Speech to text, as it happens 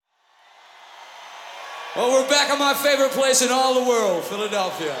Well, we're back at my favorite place in all the world,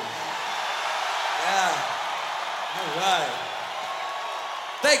 Philadelphia. Yeah. All right.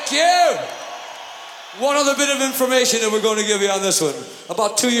 Thank you. One other bit of information that we're going to give you on this one.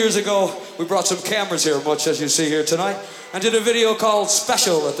 About 2 years ago, we brought some cameras here, much as you see here tonight, and did a video called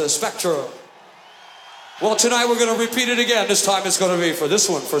Special at the Spectrum. Well, tonight we're going to repeat it again. This time it's going to be for this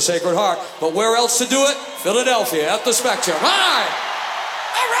one, for Sacred Heart. But where else to do it? Philadelphia at the Spectrum. All right.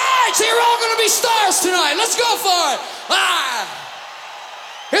 All right. So you're all going to be stars tonight. Let's go for it. All right.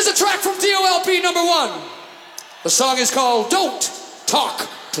 Here's a track from Dio LP #1. The song is called Don't Talk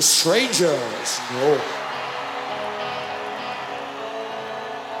to Strangers. No.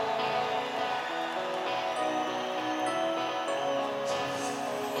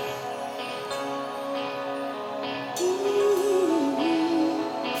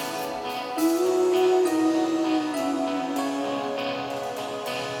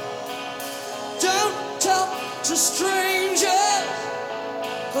 To strangers,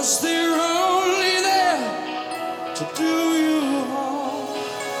 'cause they're only there to do you harm.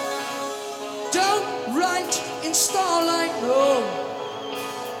 Don't write in starlight, no,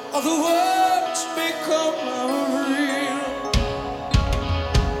 or the words become unreal.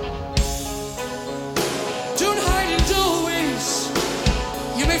 Don't hide in doorways,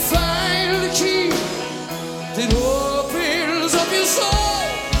 you may find the key that opens up your soul.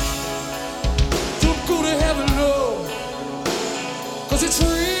 Go to heaven, no, 'cause it's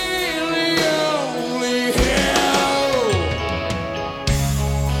really only hell.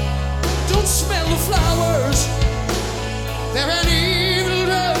 Don't smell the flowers, they're an evil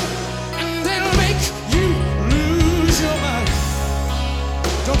drug, and they'll make you lose your mind.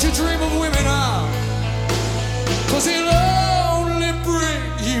 Don't you dream of women now, 'cause it'll only bring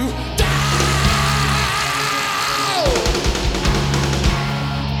you down.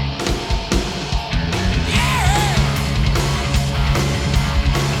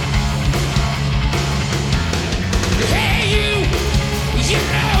 You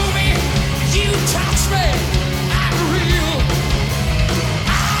know me, you touch me, I'm real,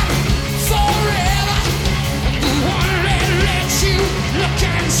 I'm forever, the one that lets you look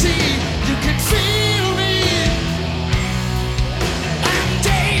and see, you can feel me, I'm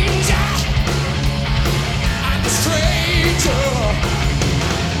danger, I'm a stranger,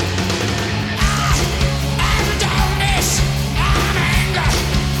 I'm darkness, I'm anger,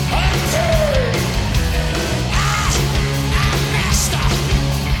 I'm pain, I'm master.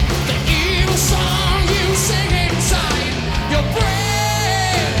 The evil song you sing inside your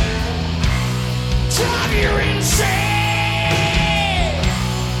brain drive you insane.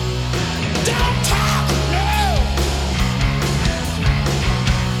 Don't talk, no.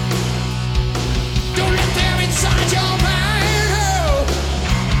 Don't let them inside your mind, no.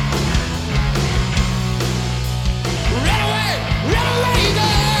 Run away, go.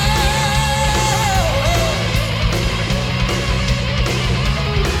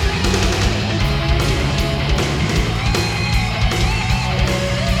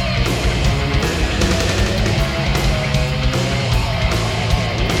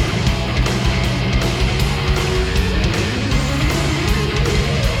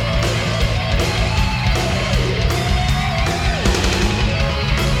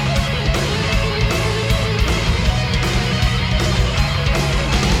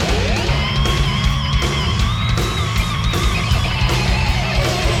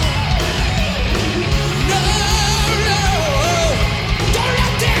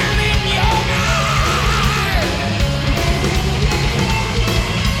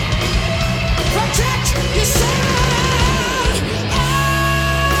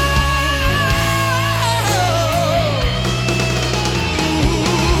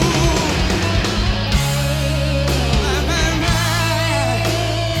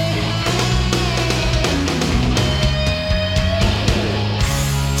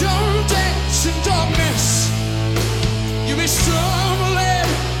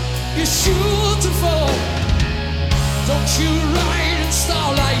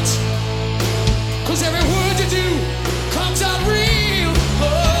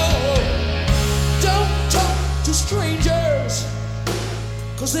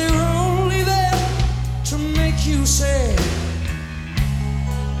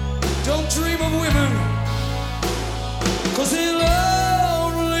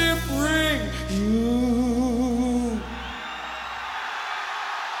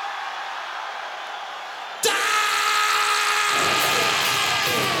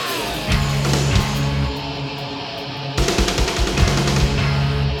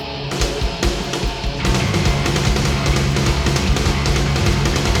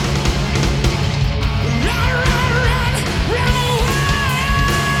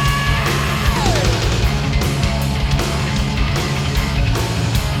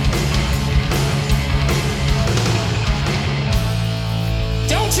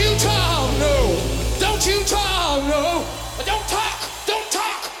 Don't talk, don't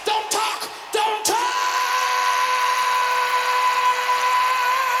talk, don't talk, don't talk!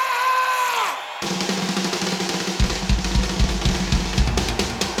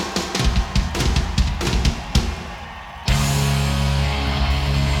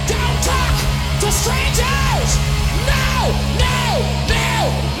 Don't talk to strangers! No, no, no,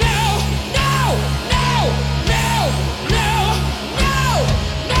 no, no, no, no, no, no,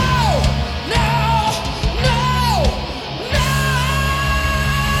 no, no, no, no!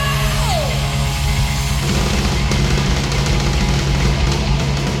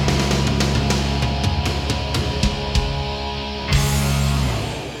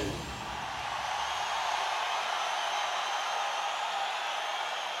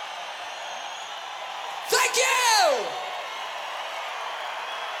 Thank you!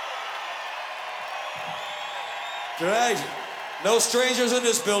 Great. No strangers in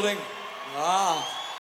this building. Ah.